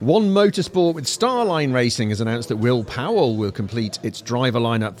One Motorsport with Starline Racing has announced that Will Powell will complete its driver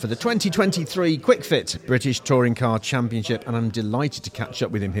lineup for the 2023 Quick Fit British Touring Car Championship, and I'm delighted to catch up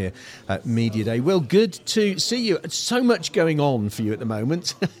with him here at Media Day. Will, good to see you. So much going on for you at the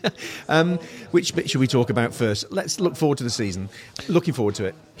moment. Which bit should we talk about first? Let's look forward to the season. Looking forward to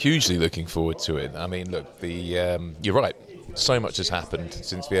it. Hugely looking forward to it. I mean, look, you're right. So much has happened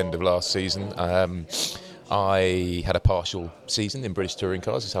since the end of last season. I had a partial season in British touring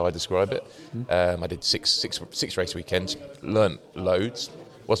cars, is how I describe it. I did six race weekends, learnt loads,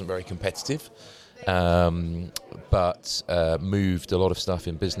 wasn't very competitive, but moved a lot of stuff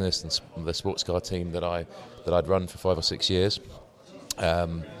in business and the sports car team that I'd run for 5 or 6 years,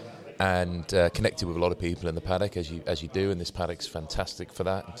 and connected with a lot of people in the paddock, as you do, and this paddock's fantastic for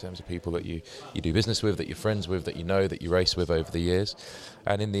that in terms of people that you do business with, that you're friends with, that you know, that you race with over the years.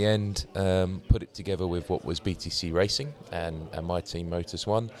 And in the end, put it together with what was BTC Racing and my team Motus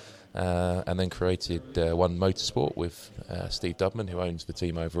One, and then created One Motorsport with Steve Dubman, who owns the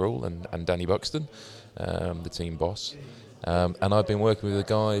team overall, and Danny Buxton, the team boss. And I've been working with the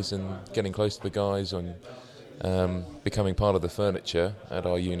guys and getting close to the guys on becoming part of the furniture at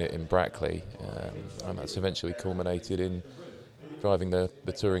our unit in Brackley, and that's eventually culminated in driving the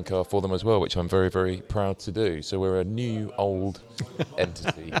touring car for them as well, which I'm very, very proud to do. So we're a new, old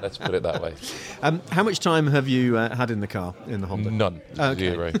entity, let's put it that way. How much time have you had in the car, in the Honda? None.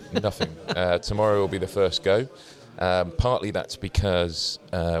 Okay. Zero. Nothing. Tomorrow will be the first go. Partly that's because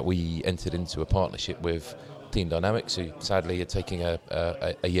we entered into a partnership with Team Dynamics, who sadly are taking a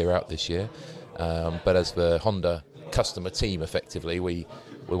year out this year. But as the Honda customer team, effectively, we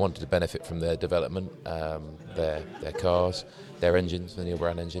wanted to benefit from their development, their cars, their engines, the Neil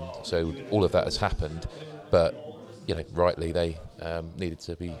Brown engine. So all of that has happened, but rightly they needed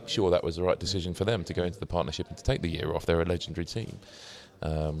to be sure that was the right decision for them to go into the partnership and to take the year off. They're a legendary team,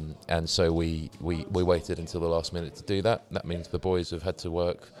 and so we waited until the last minute to do that. That means the boys have had to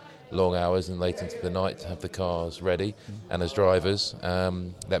work long hours and late into the night to have the cars ready, and as drivers,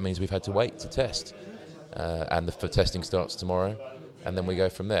 that means we've had to wait to test, and the testing starts tomorrow, and then we go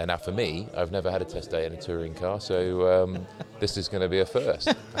from there. Now for me, I've never had a test day in a touring car, so this is going to be a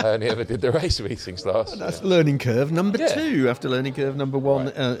first. I only ever did the race meetings last year. That's learning curve number 2 after learning curve number 1,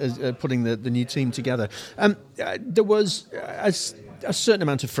 right. Putting the new team together. There was a certain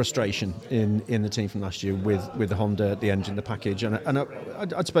amount of frustration in the team from last year with the Honda, the engine, the package, and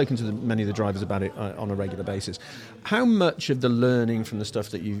I'd spoken to many of the drivers about it on a regular basis. How much of the learning from the stuff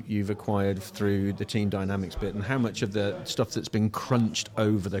that you've acquired through the Team Dynamics bit, and how much of the stuff that's been crunched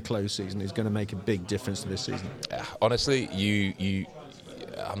over the close season is going to make a big difference to this season? Honestly,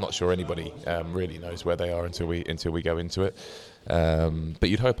 I'm not sure anybody really knows where they are until we go into it. But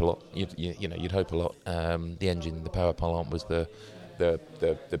you'd hope a lot. You'd hope a lot. The engine, the power plant was the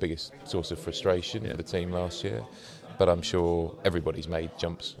biggest source of frustration for the team last year, but I'm sure everybody's made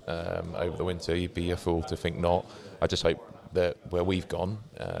jumps over the winter. You'd be a fool to think not. I just hope that where we've gone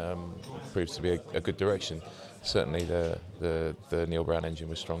proves to be a good direction. Certainly the Neil Brown engine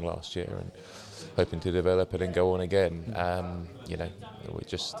was strong last year, and hoping to develop it and go on again. We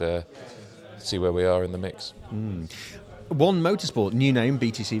just see where we are in the mix. One Motorsport, new name,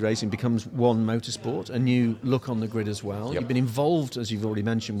 BTC Racing, becomes One Motorsport, a new look on the grid as well. Yep. You've been involved, as you've already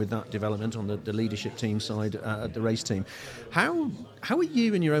mentioned, with that development on the leadership team side at the race team. How are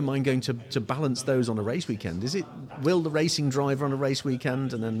you, in your own mind, going to balance those on a race weekend? Is it Will, the racing driver, on a race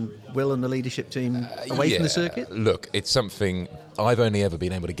weekend, and then Will and the leadership team away from the circuit? Look, it's something I've only ever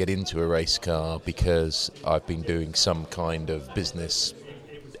been able to get into a race car because I've been doing some kind of business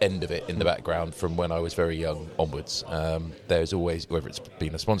end of it in the background from when I was very young onwards. There's always, whether it's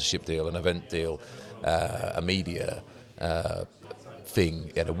been a sponsorship deal, an event deal, a media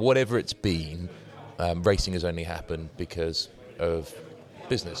thing, whatever it's been, racing has only happened because of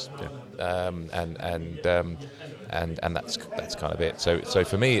business, and that's kind of it. So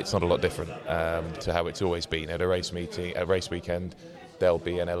for me, it's not a lot different to how it's always been. At a race meeting, a race weekend, there'll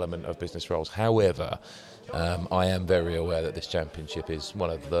be an element of business roles. However, I am very aware that this championship is one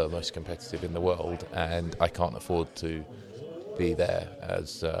of the most competitive in the world, and I can't afford to be there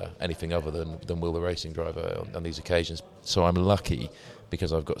as anything other than Will the racing driver on these occasions. So I'm lucky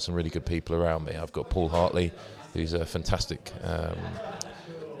because I've got some really good people around me. I've got Paul Hartley, who's a fantastic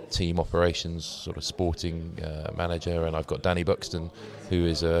team operations sort of sporting manager, and I've got Danny Buxton, who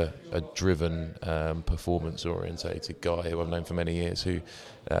is a driven, performance orientated guy who I've known for many years, who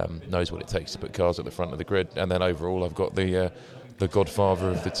knows what it takes to put cars at the front of the grid. And then overall I've got the the godfather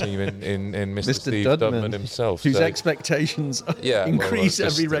of the team in Mr. Steve Dudman himself. Whose expectations increase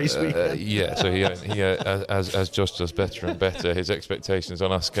every race weekend. So he as Josh does better and better, his expectations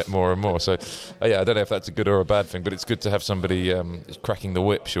on us get more and more. So, I don't know if that's a good or a bad thing, but it's good to have somebody cracking the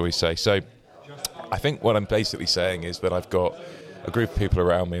whip, shall we say. So, I think what I'm basically saying is that I've got a group of people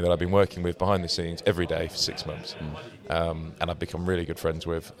around me that I've been working with behind the scenes every day for 6 months. And I've become really good friends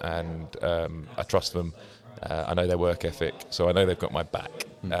with, and I trust them. I know their work ethic, so I know they've got my back,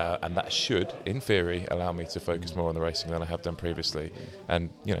 and that should, in theory, allow me to focus more on the racing than I have done previously,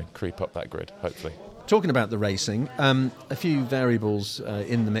 and creep up that grid, hopefully. Talking about the racing, a few variables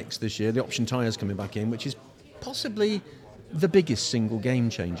in the mix this year. The option tyres coming back in, which is possibly the biggest single game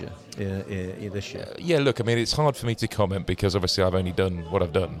changer this year. Look, I mean, it's hard for me to comment because obviously I've only done what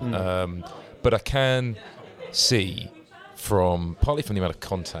I've done, but I can see partly from the amount of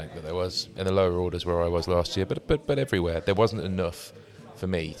contact that there was in the lower orders where I was last year, but everywhere there wasn't enough for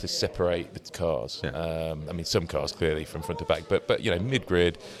me to separate the cars. I mean, some cars clearly from front to back, but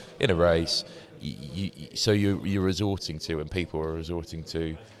mid-grid in a race, you're resorting to, and people are resorting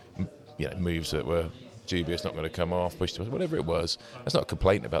to, moves that were dubious, not going to come off, pushed to whatever it was. That's not a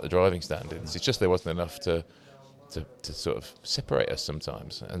complaint about the driving standards. It's just there wasn't enough to sort of separate us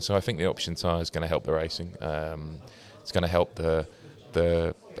sometimes, and so I think the option tyre is going to help the racing. It's going to help I'm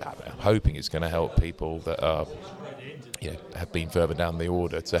hoping it's going to help people that are, have been further down the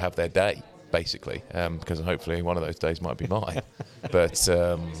order to have their day, basically, because hopefully one of those days might be mine. But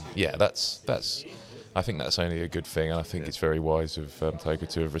that's. I think that's only a good thing, and I think it's very wise of Togo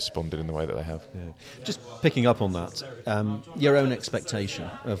to have responded in the way that they have. Yeah. Just picking up on that, your own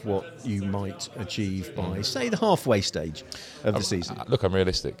expectation of what you might achieve by, say, the halfway stage of the season. Look, I'm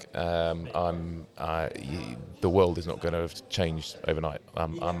realistic. The world is not going to have changed overnight.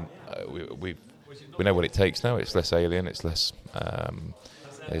 We know what it takes now. It's less alien. It's less.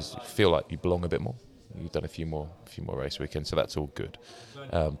 You feel like you belong a bit more. You've done a few more race weekends, so that's all good.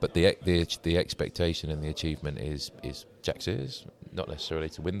 But the expectation and the achievement is Jack Sears, not necessarily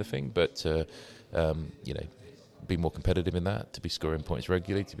to win the thing, but to be more competitive in that, to be scoring points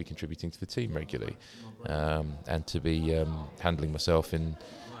regularly, to be contributing to the team regularly, and to be handling myself in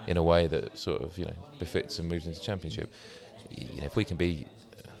a way that sort of befits and moves into championship. If we can be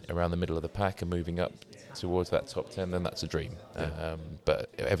around the middle of the pack and moving up towards that top 10, then that's a dream. But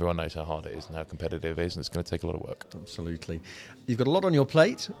everyone knows how hard it is and how competitive it is, and it's going to take a lot of work. Absolutely. You've got a lot on your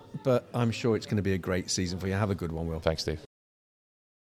plate, but I'm sure it's going to be a great season for you. Have a good one, Will. Thanks, Steve.